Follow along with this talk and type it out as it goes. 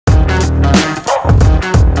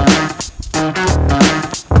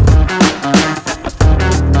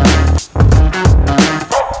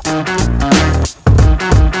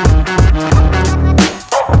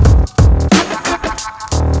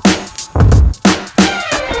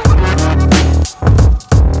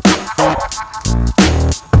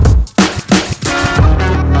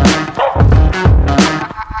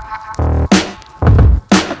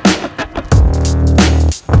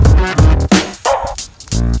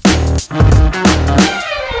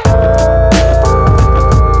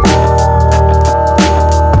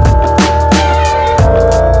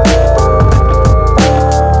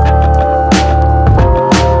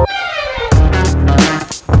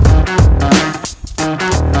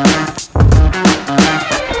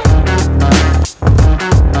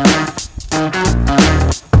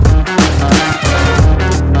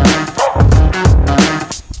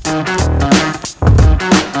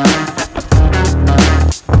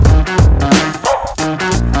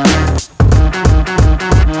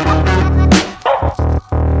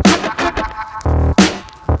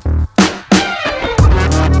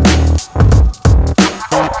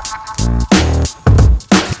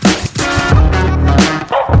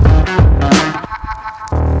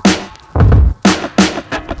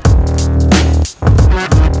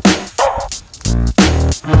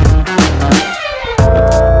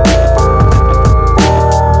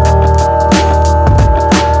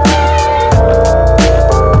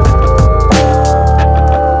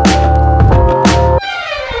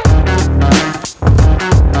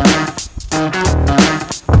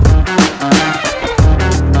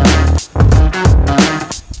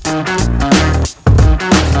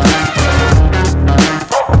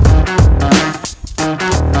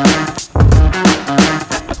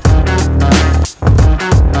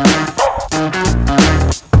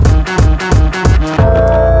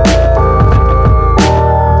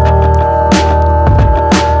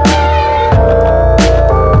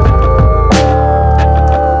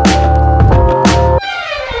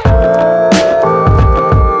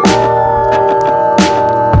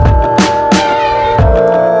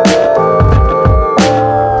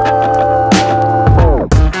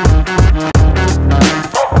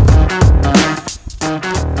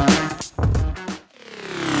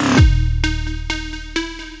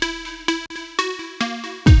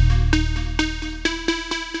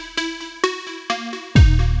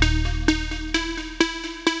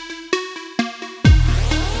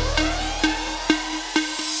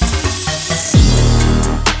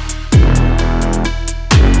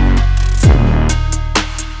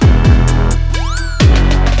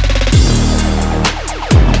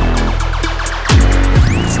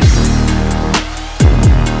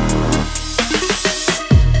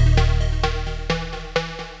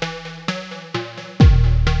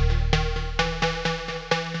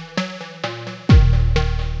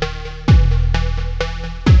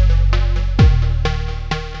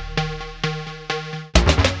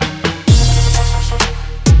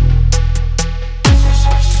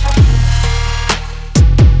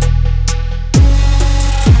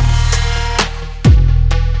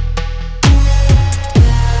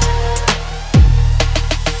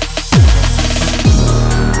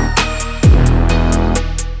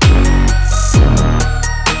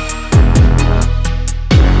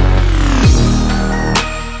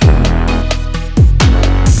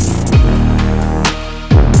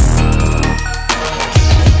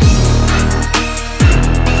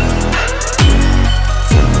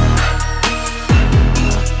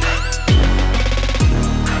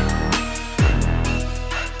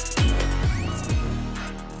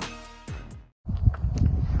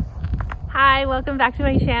welcome back to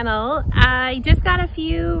my channel. I just got a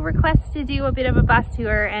few requests to do a bit of a bus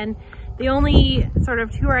tour, and the only sort of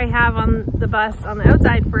tour I have on the bus on the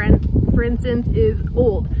outside for instance is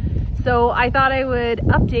old. So I thought I would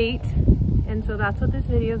update, and so that's what this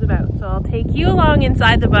video is about. So I'll take you along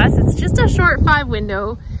inside the bus. It's just a short 5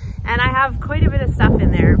 window and I have quite a bit of stuff in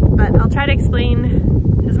there, but I'll try to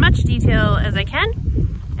explain as much detail as I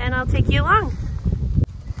can and I'll take you along.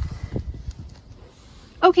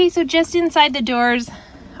 Okay, so just inside the doors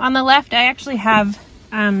on the left, I actually have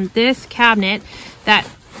this cabinet that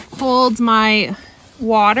holds my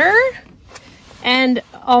water and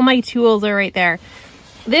all my tools are right there.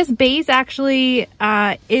 This base actually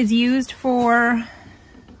is used for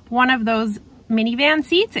one of those minivan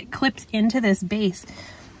seats. It clips into this base.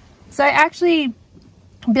 So I actually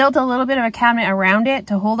built a little bit of a cabinet around it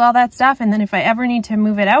to hold all that stuff, and then if I ever need to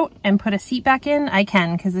move it out and put a seat back in, I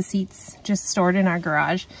can, because the seat's just stored in our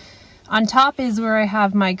garage. On top is where I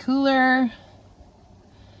have my cooler.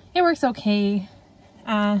 It works okay.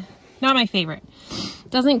 Not my favorite.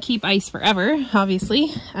 Doesn't keep ice forever,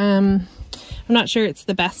 obviously. I'm not sure it's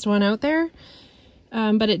the best one out there,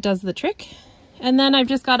 but it does the trick. And then I've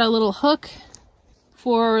just got a little hook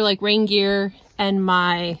for like rain gear, and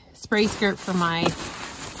my spray skirt for my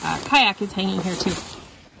kayak is hanging here too.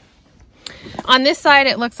 On this side,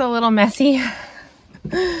 it looks a little messy.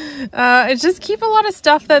 I just keep a lot of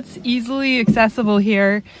stuff that's easily accessible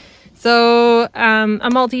here. So a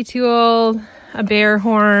multi-tool, a bear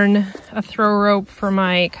horn, a throw rope for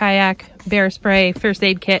my kayak, bear spray, first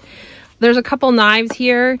aid kit. There's a couple knives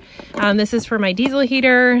here. This is for my diesel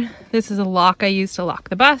heater. This is a lock I use to lock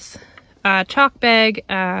the bus. Chalk bag,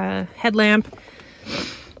 headlamp,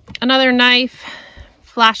 another knife,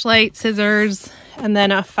 flashlight, scissors, and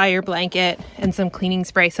then a fire blanket and some cleaning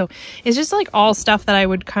spray. So it's just like all stuff that I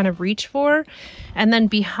would kind of reach for. And then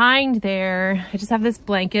behind there, I just have this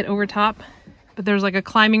blanket over top, but there's like a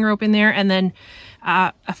climbing rope in there, and then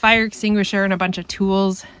a fire extinguisher and a bunch of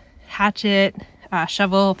tools, hatchet,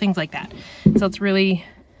 shovel, things like that. So it's really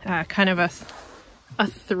kind of a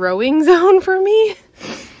throwing zone for me.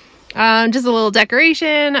 Just a little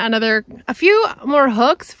decoration, a few more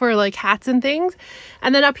hooks for like hats and things.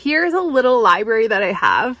 And then up here is a little library that I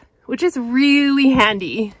have, which is really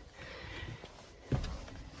handy.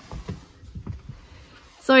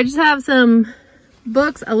 So I just have some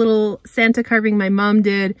books, a little Santa carving my mom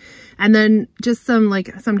did, and then just some,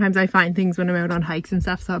 like, sometimes I find things when I'm out on hikes and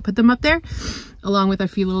stuff, so I put them up there along with a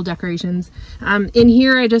few little decorations. In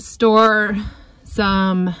here I just store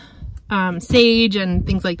some sage and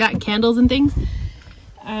things like that, and candles and things.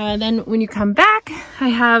 Then when you come back, I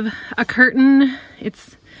have a curtain.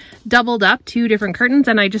 It's doubled up, 2 different curtains,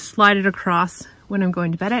 and I just slide it across when I'm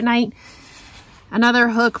going to bed at night. Another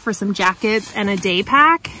hook for some jackets and a day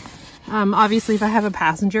pack. Obviously if I have a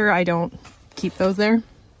passenger, I don't keep those there.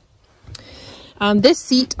 This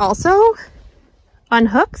seat also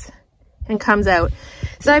unhooks and comes out.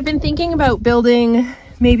 So I've been thinking about building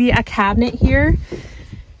maybe a cabinet here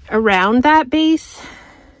around that base,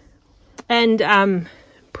 and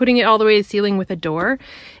putting it all the way to the ceiling with a door,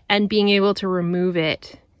 and being able to remove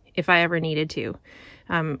it if I ever needed to,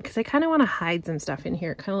 because I kind of want to hide some stuff in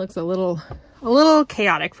here. It kind of looks a little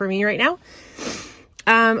chaotic for me right now.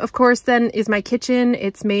 Of course, then is my kitchen.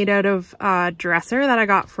 It's made out of a dresser that I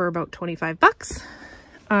got for about 25 bucks.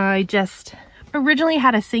 I just originally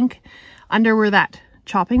had a sink under where that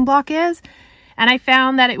chopping block is, and I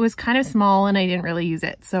found that it was kind of small and I didn't really use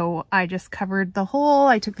it. So I just covered the hole.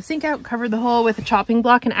 I took the sink out, covered the hole with a chopping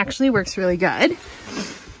block, and actually works really good.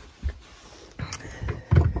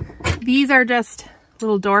 These are just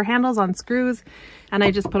little door handles on screws, and I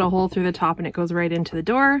just put a hole through the top and it goes right into the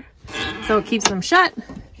door. So it keeps them shut.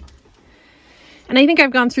 And I think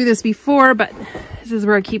I've gone through this before, but this is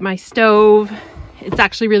where I keep my stove. It's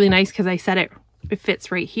actually really nice because I set it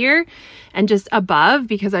fits right here, and just above,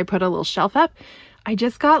 because I put a little shelf up, I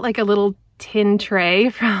just got like a little tin tray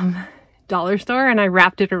from dollar store, and I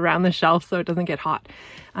wrapped it around the shelf so it doesn't get hot.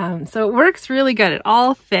 So it works really good. It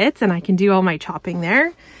all fits, and I can do all my chopping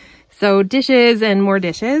there. So dishes and more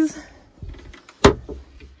dishes.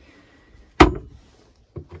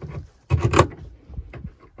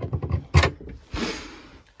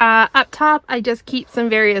 Up top, I just keep some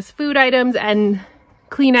various food items and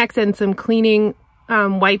Kleenex and some cleaning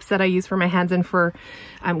wipes that I use for my hands and for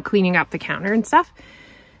cleaning up the counter and stuff.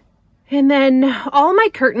 And then all my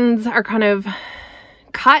curtains are kind of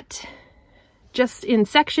cut just in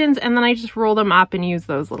sections, and then I just roll them up and use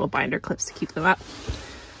those little binder clips to keep them up.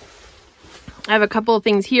 I have a couple of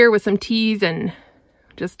things here with some teas and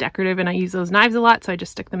just decorative, and I use those knives a lot, so I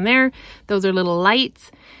just stick them there. Those are little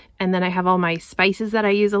lights. And then I have all my spices that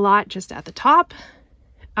I use a lot just at the top.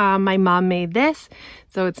 My mom made this,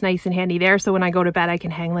 so it's nice and handy there. So when I go to bed, I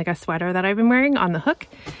can hang like a sweater that I've been wearing on the hook.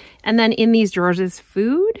 And then in these drawers is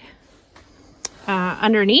food.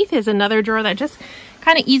 Underneath is another drawer that just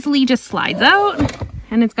kind of easily just slides out,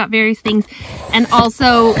 and it's got various things. And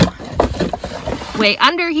also way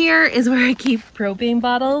under here is where I keep propane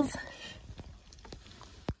bottles.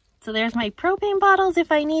 So there's my propane bottles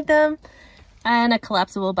if I need them, and a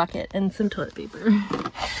collapsible bucket and some toilet paper.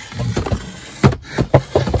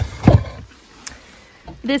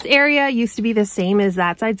 This area used to be the same as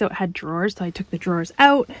that side, so it had drawers. So I took the drawers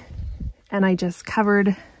out and I just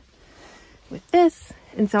covered with this.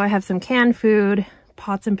 And so I have some canned food,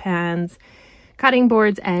 pots and pans, cutting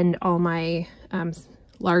boards, and all my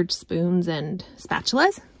large spoons and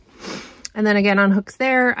spatulas. And then again on hooks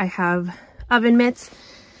there, I have oven mitts.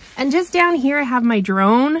 And just down here, I have my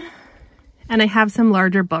drone, and I have some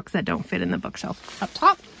larger books that don't fit in the bookshelf up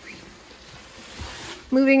top.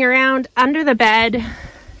 Moving around under the bed,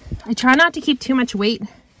 I try not to keep too much weight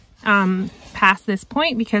past this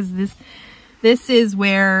point, because this is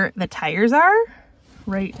where the tires are,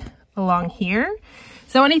 right along here.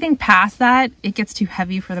 So anything past that, it gets too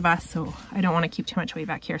heavy for the bus, so I don't want to keep too much weight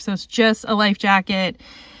back here. So it's just a life jacket,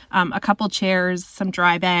 a couple chairs, some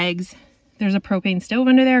dry bags. There's a propane stove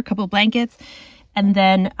under there, a couple blankets, and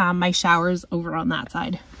then my shower's over on that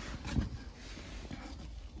side.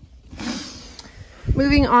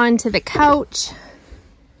 Moving on to the couch.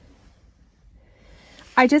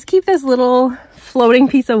 I just keep this little floating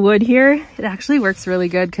piece of wood here. It actually works really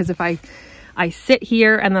good because if I sit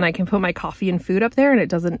here and then I can put my coffee and food up there and it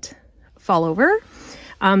doesn't fall over.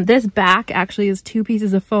 This back actually is 2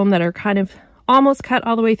 pieces of foam that are kind of almost cut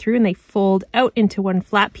all the way through, and they fold out into one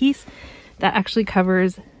flat piece that actually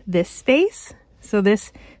covers this space. So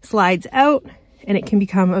this slides out and it can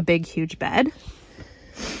become a big, huge bed.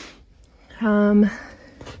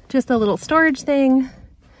 Just a little storage thing.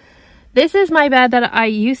 This is my bed that I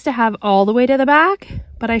used to have all the way to the back,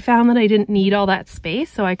 but I found that I didn't need all that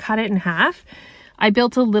space, so I cut it in half. I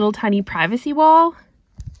built a little tiny privacy wall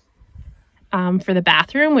for the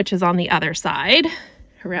bathroom, which is on the other side,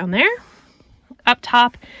 around there. Up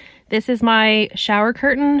top, this is my shower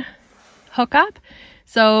curtain hookup.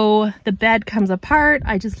 So the bed comes apart.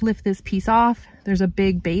 I just lift this piece off. There's a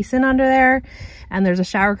big basin under there, and there's a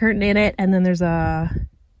shower curtain in it, and then there's a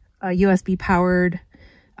USB powered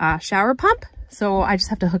shower pump. So I just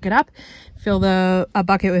have to hook it up, fill a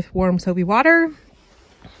bucket with warm soapy water,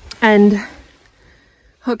 and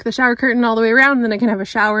hook the shower curtain all the way around, and then I can have a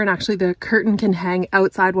shower, and actually the curtain can hang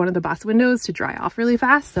outside one of the bus windows to dry off really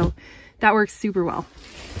fast. So that works super well.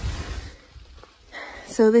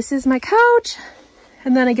 So this is my couch,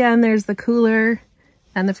 and then again there's the cooler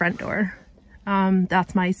and the front door.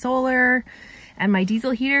 That's my solar and my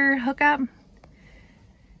diesel heater hookup.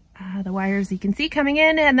 The wires you can see coming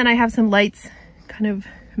in, and then I have some lights kind of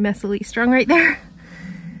messily strung right there.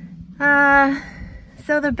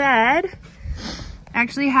 So the bed, I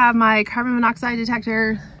actually have my carbon monoxide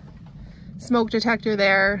detector, smoke detector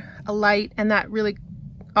there, a light, and that really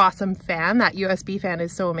awesome fan. That USB fan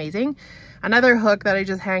is so amazing. Another hook that I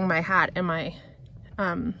just hang my hat and my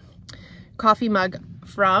coffee mug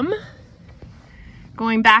from.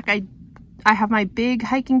 Going back, I have my big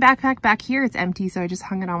hiking backpack back here. It's empty, so I just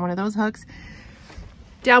hung it on one of those hooks.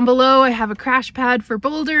 Down below, I have a crash pad for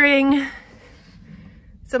bouldering.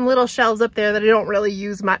 Some little shelves up there that I don't really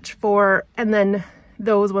use much for, and then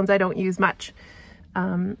those ones I don't use much.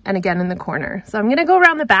 And again in the corner. So I'm gonna go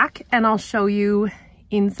around the back and I'll show you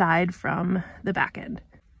inside from the back end.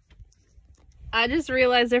 I just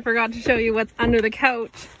realized I forgot to show you what's under the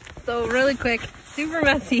couch. So really quick, super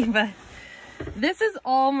messy, but this is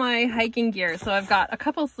all my hiking gear. So I've got a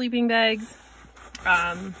couple sleeping bags,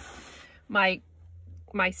 my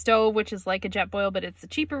stove, which is like a Jetboil, but it's a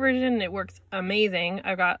cheaper version and it works amazing.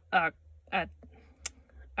 I've got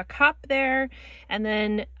a cup there, and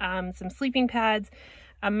then some sleeping pads,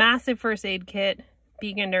 a massive first aid kit.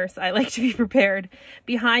 Being a nurse, I like to be prepared.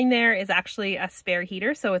 Behind there is actually a spare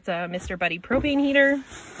heater, so it's a Mr. Buddy propane heater.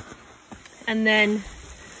 And then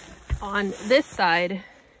on this side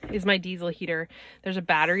is my diesel heater. There's a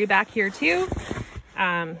battery back here too.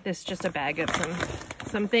 This is just a bag of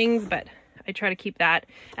some things, but I try to keep that.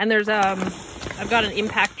 And there's I've got an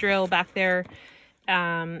impact drill back there,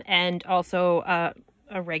 and also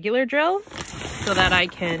a regular drill so that I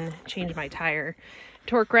can change my tire.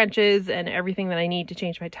 Torque wrenches and everything that I need to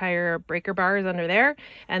change my tire, breaker bars under there.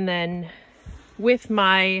 And then with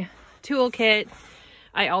my toolkit,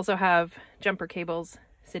 I also have jumper cables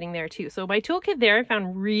sitting there too. So my toolkit there I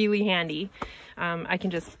found really handy. I can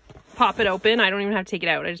just pop it open. I don't even have to take it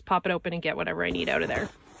out. I just pop it open and get whatever I need out of there.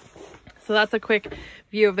 So that's a quick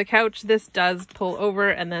view of the couch. This does pull over,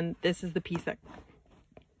 and then this is the piece that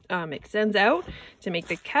extends out to make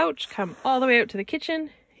the couch come all the way out to the kitchen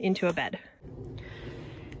into a bed.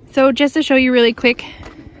 So just to show you really quick,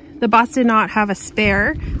 the bus did not have a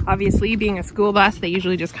spare. Obviously, being a school bus, they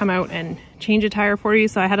usually just come out and change a tire for you.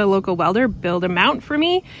 So I had a local welder build a mount for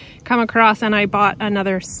me, come across, and I bought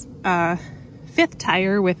another 5th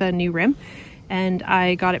tire with a new rim, and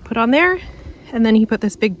I got it put on there. And then he put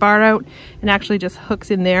this big bar out and actually just hooks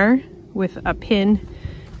in there with a pin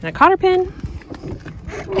and a cotter pin.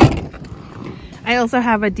 I also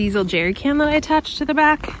have a diesel jerry can that I attached to the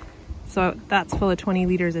back. So that's full of 20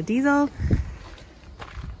 liters of diesel.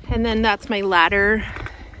 And then that's my ladder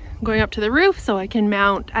going up to the roof so I can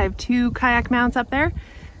mount. I have 2 kayak mounts up there,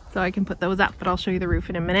 so I can put those up, but I'll show you the roof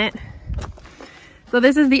in a minute. So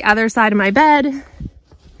this is the other side of my bed.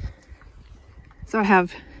 So I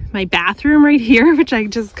have my bathroom right here, which I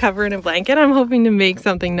just cover in a blanket. I'm hoping to make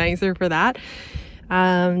something nicer for that.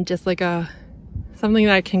 Just like something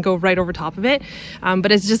that I can go right over top of it.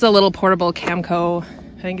 But it's just a little portable Camco,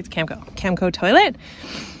 I think it's Camco toilet.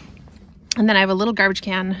 And then I have a little garbage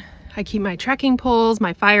can. I keep my trekking poles,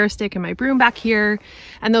 my fire stick, and my broom back here.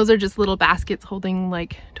 And those are just little baskets holding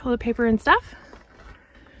like toilet paper and stuff.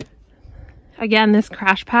 Again, this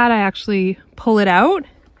crash pad, I actually pull it out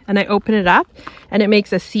and I open it up, and it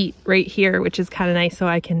makes a seat right here, which is kind of nice, so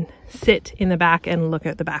I can sit in the back and look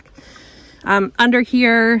at the back. Under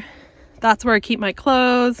here, that's where I keep my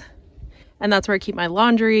clothes, and that's where I keep my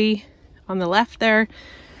laundry on the left there.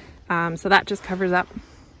 So that just covers up.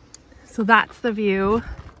 So that's the view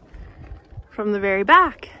from the very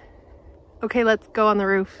back. Okay, let's go on the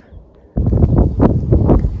roof.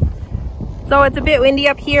 So it's a bit windy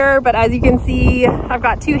up here, but as you can see, I've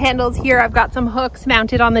got 2 handles here. I've got some hooks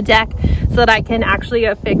mounted on the deck so that I can actually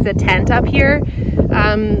affix a tent up here.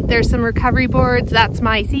 There's some recovery boards. That's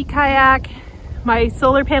my sea kayak. My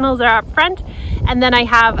solar panels are up front. And then I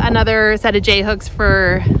have another set of J hooks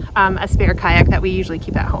for a spare kayak that we usually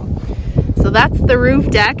keep at home. So that's the roof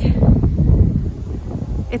deck.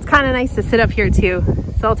 It's kind of nice to sit up here too.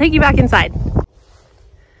 So I'll take you back inside.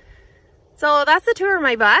 So that's the tour of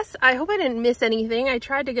my bus. I hope I didn't miss anything. I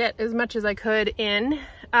tried to get as much as I could in.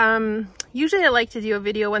 Usually I like to do a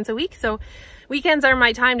video once a week, so weekends are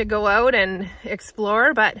my time to go out and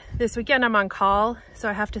explore, but this weekend I'm on call, so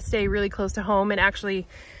I have to stay really close to home and actually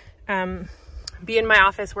be in my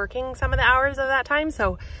office working some of the hours of that time,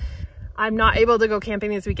 so I'm not able to go camping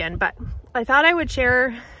this weekend. But I thought I would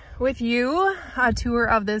share with you a tour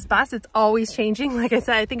of this bus. It's always changing. Like I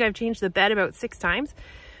said, I think I've changed the bed about 6 times.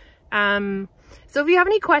 So if you have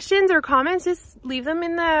any questions or comments, just leave them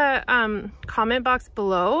in the comment box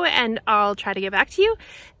below and I'll try to get back to you.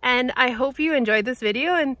 And I hope you enjoyed this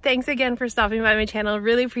video, and thanks again for stopping by my channel.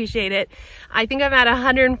 Really appreciate it. I think I'm at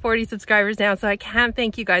 140 subscribers now, so I can't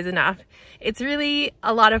thank you guys enough. It's really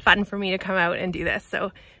a lot of fun for me to come out and do this.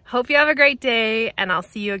 So hope you have a great day, and I'll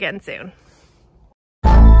see you again soon.